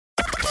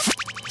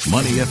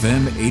Money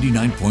FM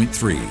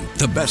 89.3,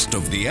 the best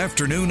of the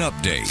afternoon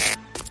update.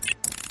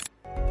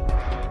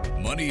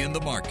 Money in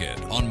the Market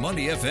on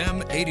Money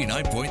FM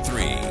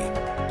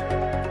 89.3.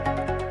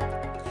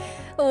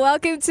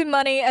 Welcome to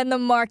Money and the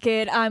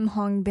Market. I'm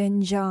Hong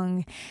Bin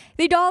Jung.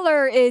 The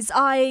dollar is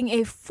eyeing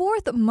a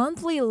fourth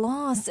monthly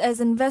loss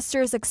as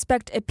investors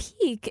expect a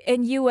peak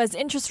in U.S.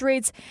 interest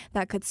rates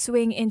that could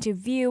swing into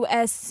view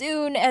as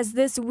soon as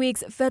this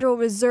week's Federal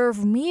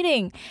Reserve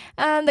meeting.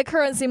 And the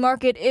currency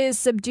market is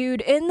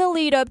subdued in the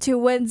lead up to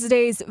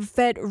Wednesday's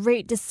Fed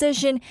rate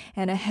decision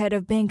and ahead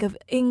of Bank of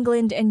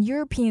England and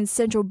European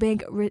Central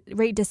Bank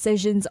rate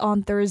decisions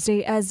on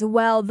Thursday as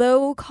well,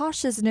 though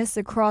cautiousness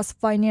across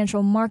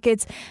financial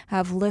markets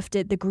have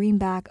lifted the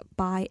greenback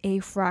by a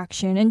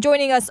fraction. And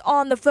joining us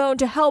on the phone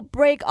to help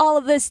break all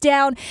of this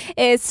down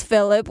is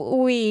Philip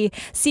Wee,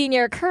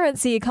 senior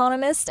currency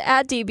economist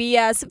at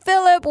DBS.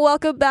 Philip,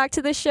 welcome back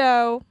to the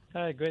show.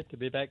 Hi, great to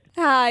be back.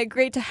 Hi,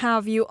 great to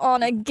have you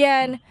on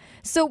again.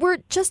 So we're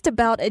just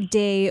about a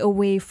day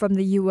away from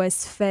the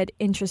U.S. Fed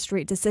interest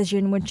rate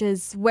decision, which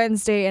is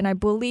Wednesday, and I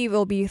believe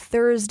it'll be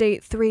Thursday,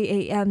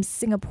 3 a.m.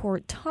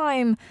 Singapore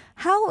time.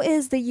 How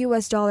is the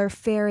U.S. dollar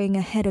faring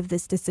ahead of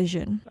this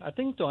decision? I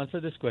think to answer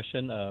this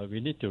question, we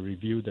need to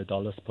review the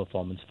dollar's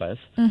performance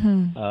first.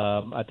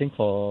 I think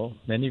for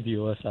many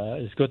viewers,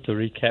 it's good to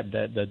recap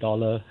that the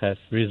dollar has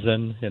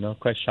risen,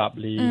 quite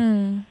sharply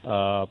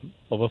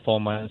over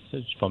 4 months,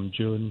 from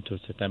June to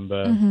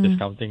September,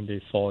 discounting the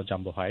 4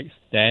 jumbo hikes.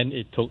 Then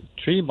it took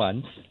 3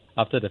 months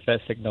after the Fed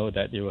signaled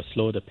that it will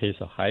slow the pace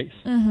of hikes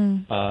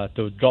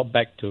to drop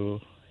back to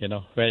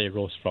where it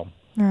rose from,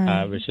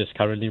 which is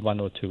currently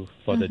 102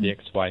 for the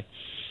DXY.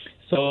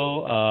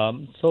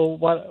 So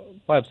what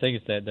I'm saying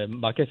is that the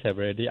markets have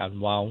already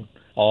unwound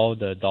all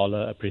the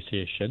dollar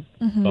appreciation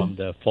from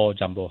the 4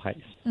 jumbo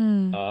hikes.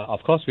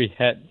 Of course, we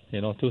had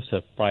 2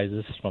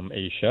 surprises from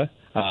Asia.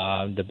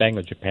 The Bank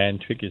of Japan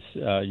tweaked its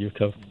yield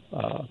curve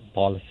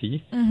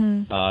policy.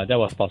 That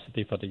was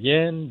positive for the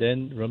yen.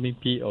 Then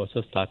renminbi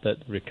also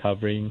started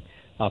recovering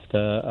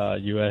after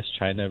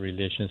U.S.-China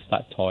relations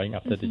start thawing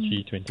after the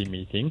G20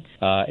 meeting.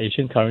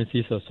 Asian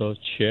currencies also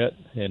cheered,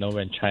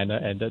 when China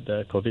ended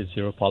the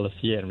COVID-0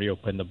 policy and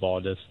reopened the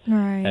borders,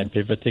 and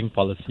pivoting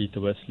policy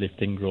towards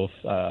lifting growth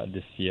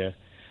this year.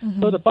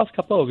 So the past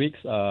couple of weeks,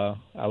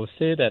 I would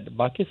say that the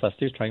markets are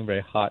still trying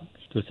very hard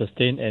to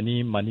sustain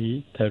any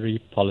monetary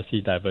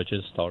policy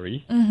divergence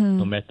story,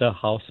 no matter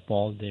how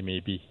small they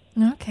may be.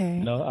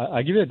 Okay.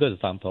 I'll give you a good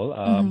example.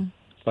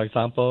 For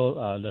example,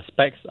 the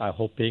specs are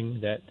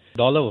hoping that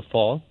dollar will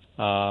fall,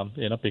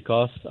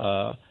 because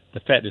the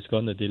Fed is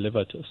going to deliver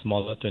a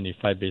smaller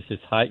 25 basis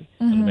hike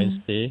on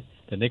Wednesday.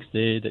 The next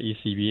day, the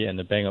ECB and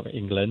the Bank of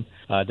England,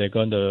 they're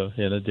going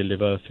to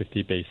deliver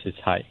 50 basis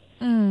hike.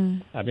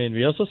 I mean,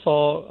 we also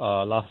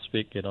saw last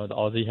week, the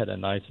Aussie had a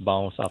nice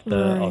bounce after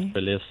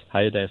Australia's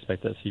higher than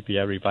expected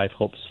CPI revived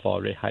hopes for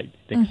a rate hike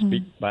next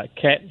week. But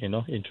CAD,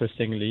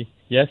 interestingly,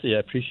 yes, it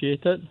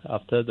appreciated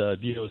after the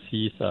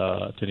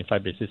BOC's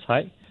 25 basis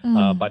hike.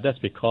 But that's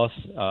because,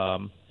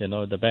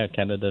 the Bank of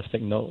Canada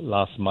signaled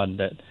last month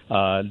that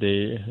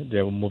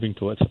they were moving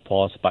towards a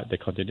pause, but they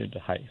continued to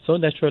hike. So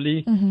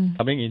naturally,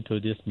 coming into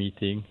this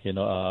meeting,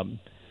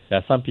 there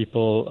are some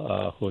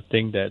people who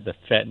think that the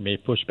Fed may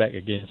push back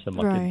against the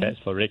market bets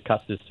for rate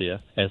cuts this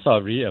year and sort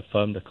of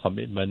reaffirm the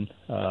commitment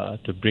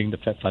to bring the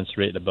Fed funds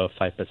rate above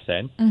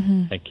 5%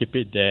 and keep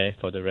it there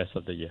for the rest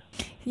of the year.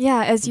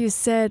 Yeah, as you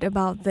said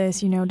about this,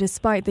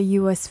 despite the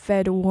U.S.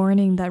 Fed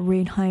warning that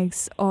rate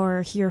hikes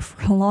are here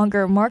for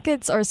longer,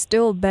 markets are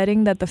still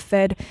betting that the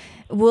Fed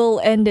will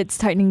end its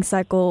tightening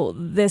cycle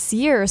this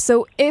year.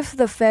 So if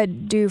the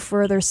Fed do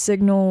further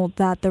signal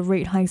that the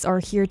rate hikes are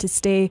here to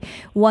stay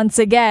once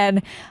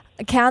again,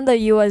 can the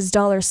U.S.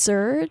 dollar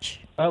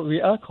surge?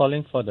 We are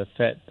calling for the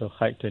Fed to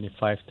hike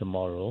 25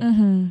 tomorrow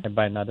and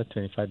by another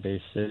 25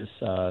 basis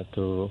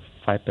to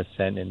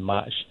 5% in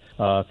March.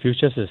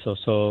 Futures is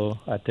also,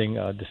 I think,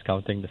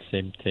 discounting the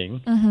same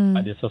thing,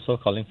 but it's also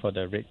calling for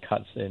the rate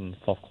cuts in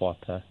fourth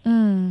quarter.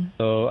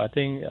 So I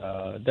think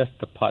that's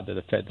the part that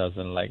the Fed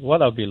doesn't like.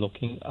 What I'll be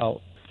looking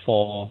out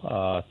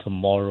for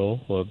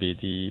tomorrow will be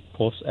the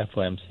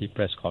post-FOMC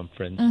press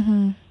conference,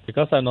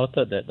 because I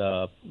noted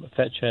that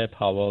Fed Chair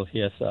Powell, he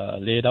has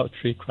laid out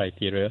 3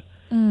 criteria,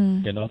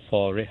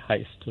 for rate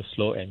hikes to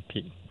slow and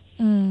peak.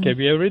 Okay,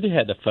 we already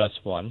had the first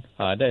one.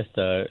 That is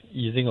the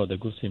easing of the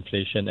goods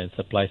inflation and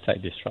supply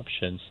side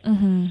disruptions.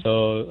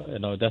 So,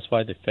 that's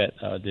why the Fed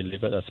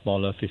delivered a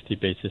smaller 50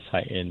 basis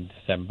hike in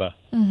December.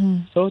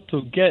 So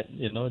to get,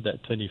 that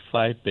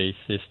 25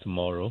 basis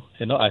tomorrow,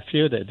 I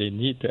feel that they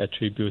need to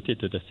attribute it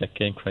to the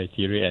second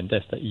criteria, and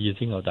that's the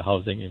easing of the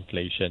housing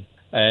inflation.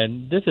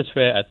 And this is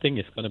where I think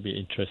it's going to be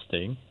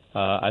interesting.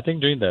 I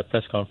think during the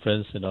press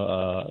conference, some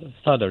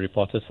of the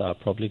reporters are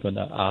probably going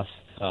to ask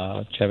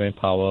Chairman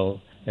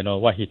Powell,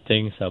 what he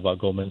thinks about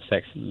Goldman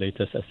Sachs'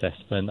 latest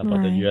assessment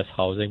about the U.S.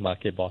 housing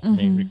market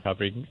bottoming,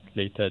 recovering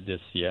later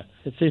this year.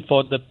 See,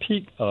 for the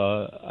peak,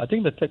 I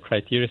think the third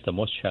criteria is the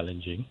most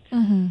challenging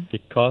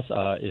because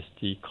it's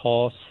the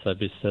core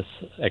services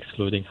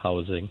excluding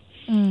housing.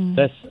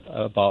 That's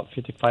about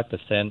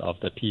 55% of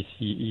the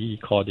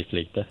PCE core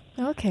deflator.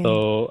 Okay.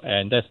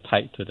 And that's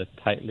tied to the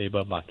tight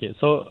labor market.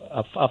 So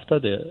after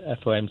the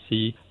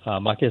FOMC,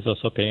 market is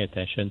also paying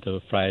attention to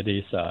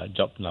Friday's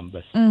job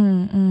numbers.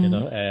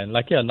 And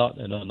like it or not,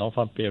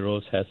 non-farm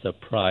payrolls has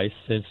surprised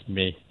since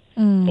May.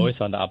 Always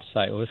on the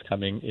upside, always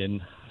coming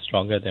in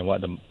stronger than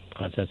what the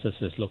consensus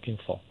is looking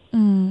for.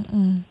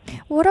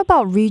 What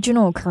about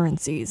regional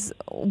currencies?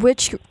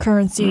 Which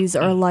currencies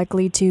are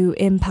likely to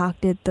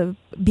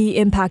be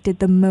impacted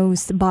the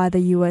most by the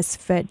U.S.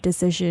 Fed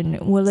decision?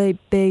 Will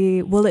it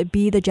be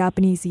the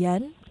Japanese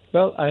yen?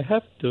 Well, I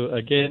have to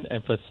again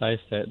emphasize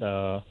that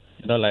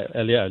like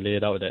earlier I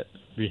laid out that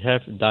we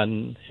have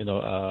done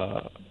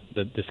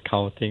the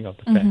discounting of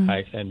the Fed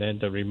hikes and then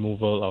the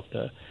removal of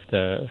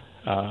the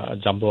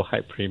jumbo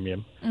hike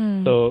premium.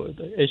 So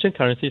the Asian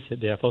currencies,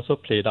 they have also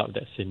played out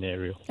that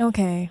scenario.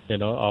 Okay.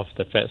 Of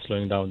the Fed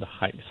slowing down the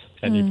hikes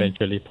and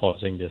eventually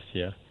pausing this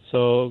year.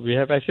 So we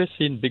have actually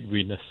seen big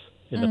winners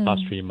in the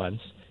past 3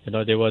 months.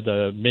 They were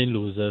the main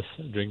losers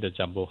during the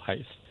jumbo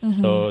hikes.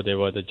 So they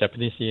were the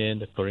Japanese yen,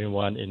 the Korean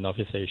won in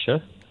Northeast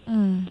Asia.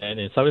 And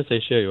in Southeast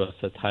Asia, it was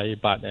the Thai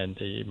baht and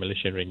the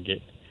Malaysian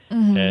ringgit.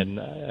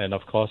 And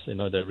of course,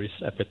 the risk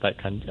appetite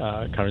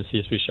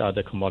currencies, which are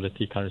the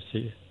commodity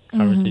currencies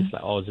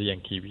like Aussie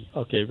and Kiwi.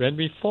 Okay, when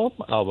we form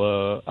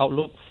our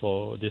outlook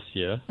for this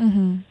year,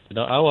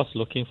 I was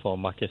looking for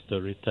markets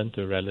to return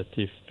to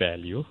relative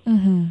value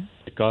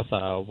because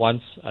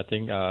once I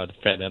think the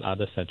Fed and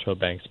other central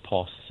banks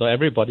pause, so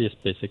everybody is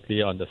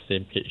basically on the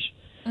same page.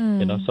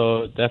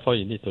 So therefore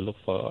you need to look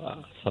for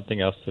something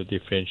else to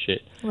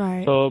differentiate.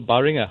 Right. So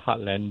barring a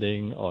hard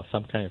landing or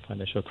some kind of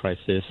financial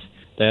crisis,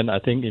 then I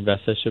think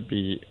investors should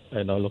be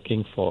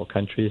looking for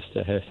countries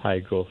that have high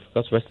growth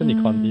because Western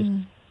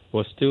economies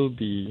will still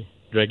be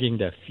dragging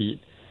their feet.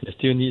 They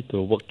still need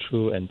to work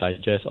through and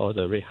digest all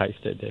the rate hikes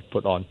that they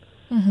put on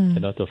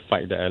to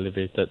fight the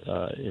elevated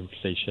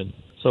inflation.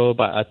 So,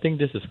 but I think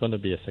this is going to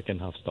be a second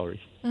half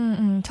story.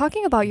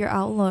 Talking about your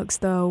outlooks,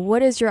 though,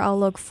 what is your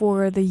outlook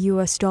for the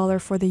U.S. dollar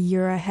for the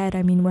year ahead?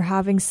 I mean, we're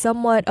having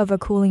somewhat of a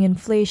cooling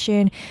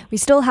inflation. We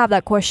still have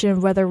that question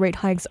of whether rate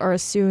hikes are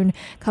soon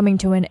coming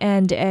to an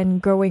end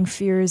and growing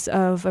fears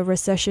of a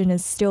recession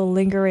is still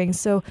lingering.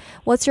 So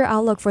what's your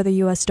outlook for the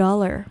U.S.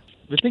 dollar?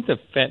 We think the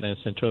Fed and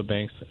central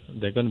banks,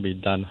 they're going to be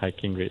done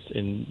hiking rates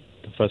in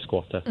the first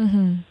quarter.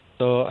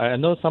 So I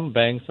know some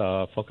banks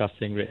are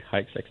forecasting rate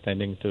hikes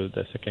extending to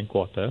the second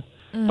quarter,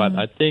 but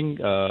I think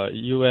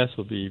U.S.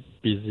 will be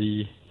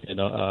busy,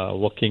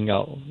 working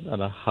out on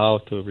how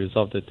to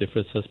resolve the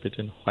differences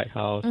between White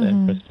House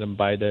and President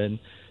Biden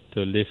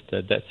to lift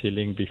the debt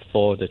ceiling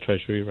before the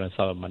Treasury runs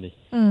out of money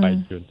by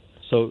June.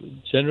 So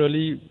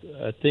generally,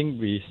 I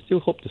think we still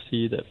hope to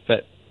see the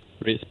Fed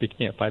rates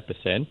peaking at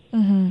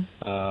 5%,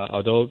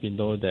 although we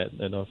know that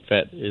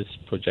Fed is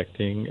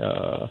projecting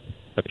a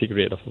peak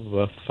rate of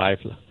over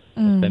 5%.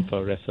 Then for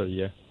the rest of the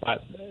year.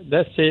 But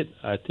that said,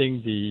 I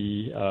think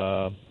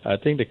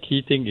the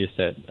key thing is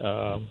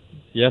that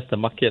yes, the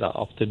market are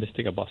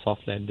optimistic about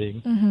soft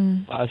landing.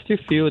 But I still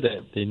feel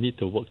that they need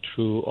to work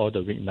through all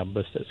the weak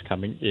numbers that's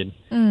coming in,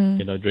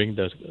 during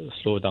the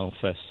slowdown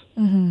first.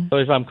 So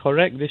if I'm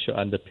correct, this should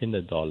underpin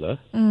the dollar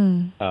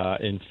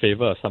in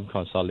favor of some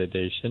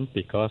consolidation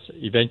because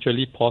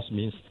eventually pause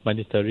means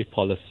monetary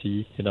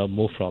policy,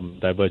 move from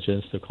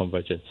divergence to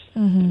convergence.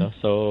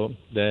 So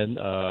then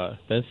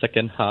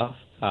second half,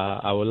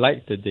 I would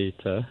like the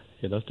data,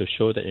 to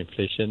show that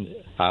inflation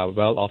are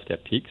well off their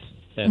peaks.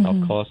 And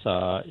of course,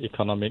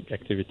 economic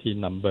activity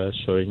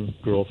numbers showing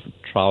growth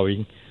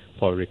trialing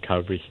for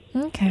recovery.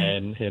 Okay.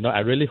 And, I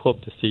really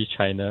hope to see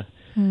China,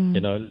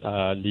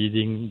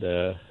 leading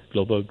the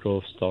global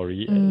growth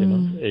story,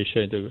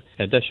 Asia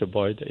and that should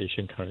buoy the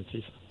Asian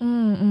currencies.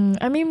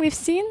 I mean, we've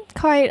seen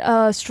quite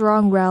a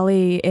strong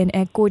rally in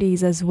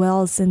equities as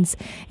well since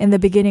in the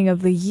beginning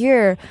of the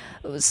year.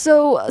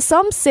 So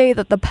some say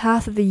that the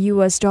path of the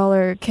U.S.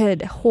 dollar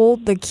could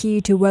hold the key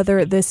to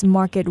whether this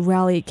market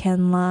rally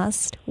can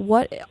last.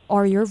 What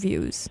are your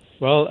views?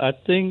 Well, I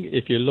think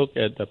if you look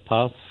at the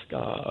past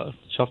 12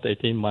 to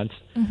 18 months,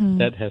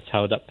 that has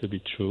held up to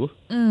be true.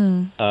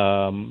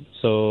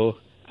 So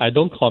I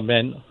don't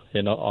comment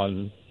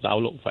on the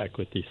outlook for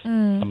equities.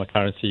 I'm a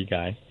currency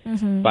guy,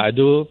 but I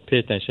do pay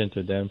attention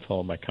to them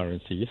for my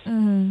currencies.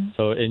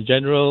 So in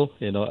general,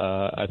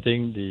 I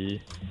think the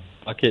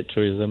market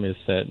tourism is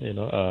that,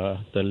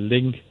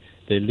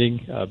 they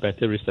link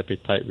better risk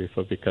appetite with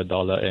a weaker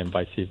dollar and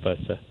vice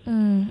versa.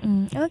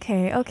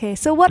 Okay.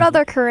 So what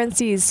other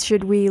currencies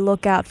should we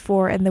look out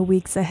for in the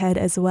weeks ahead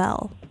as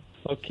well?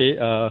 Okay,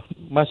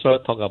 might as well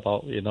talk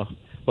about,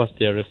 what's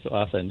dearest to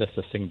us, and that's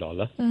the Sing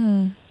dollar.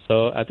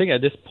 So I think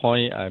at this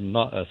point, I'm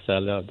not a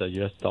seller of the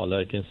US dollar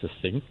against the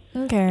Sing.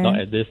 Okay. Not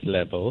at these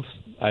levels.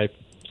 I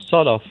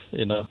sort of,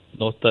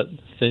 noted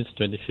since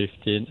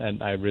 2015,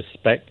 and I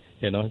respect,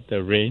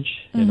 the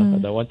range, the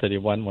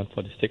 131,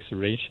 146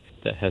 range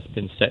that has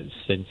been set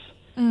since.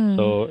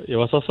 So it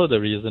was also the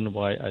reason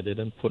why I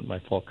didn't put my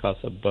forecast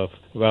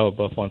well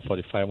above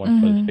 145,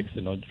 146,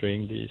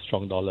 during the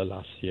strong dollar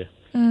last year.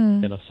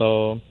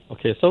 So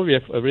we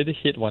have already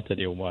hit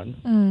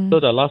 131. So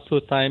the last two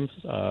times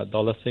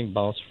dollar Sing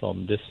bounced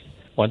from this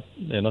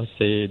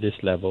these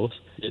levels,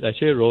 it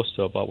actually rose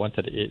to about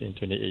 138 in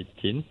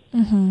 2018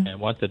 and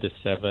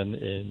 137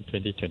 in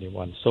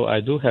 2021. So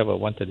I do have a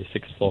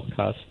 136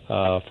 forecast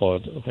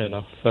for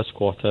first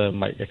quarter,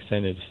 might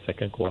extend into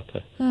second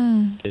quarter.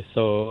 Okay,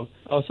 so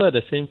also at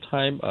the same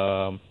time,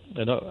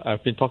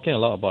 I've been talking a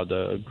lot about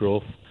the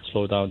growth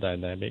slowdown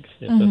dynamics.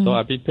 So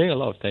I've been paying a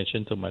lot of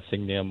attention to my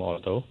Signia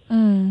model.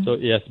 So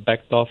it has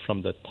backed off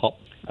from the top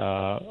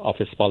of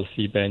its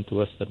policy band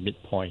towards the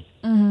midpoint.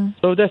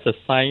 So that's a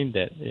sign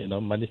that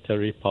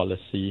monetary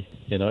policy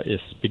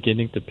is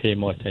beginning to pay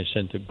more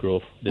attention to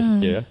growth this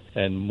year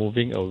and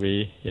moving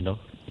away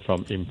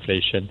from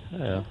inflation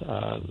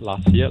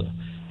last year.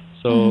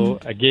 So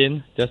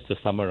again, just to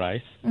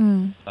summarize,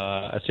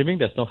 assuming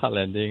there's no hard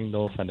landing,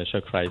 no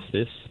financial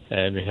crisis,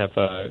 and we have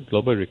a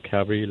global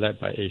recovery led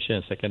by Asia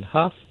in the second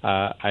half,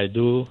 I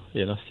do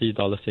see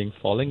dollar Sing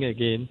falling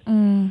again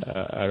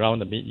around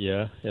the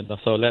mid-year.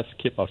 So let's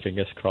keep our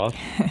fingers crossed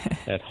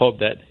and hope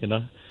that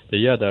the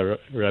year of the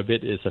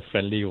rabbit is a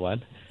friendly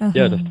one.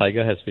 Yeah, the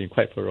tiger has been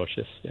quite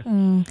ferocious. Yeah.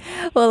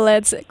 Well,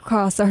 let's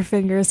cross our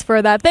fingers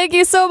for that. Thank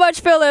you so much,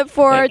 Philip,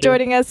 for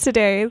joining us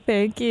today.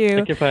 Thank you.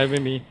 Thank you for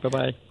having me.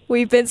 Bye-bye.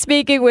 We've been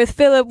speaking with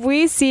Philip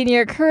Wee,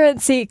 Senior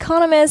Currency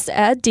Economist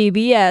at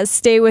DBS.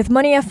 Stay with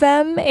Money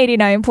FM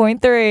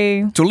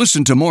 89.3. To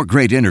listen to more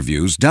great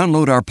interviews,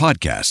 download our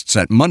podcasts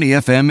at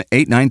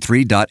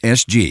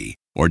moneyfm893.sg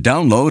or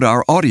download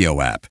our audio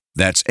app.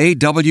 That's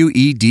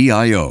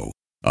AWEDIO.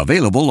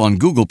 Available on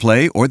Google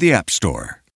Play or the App Store.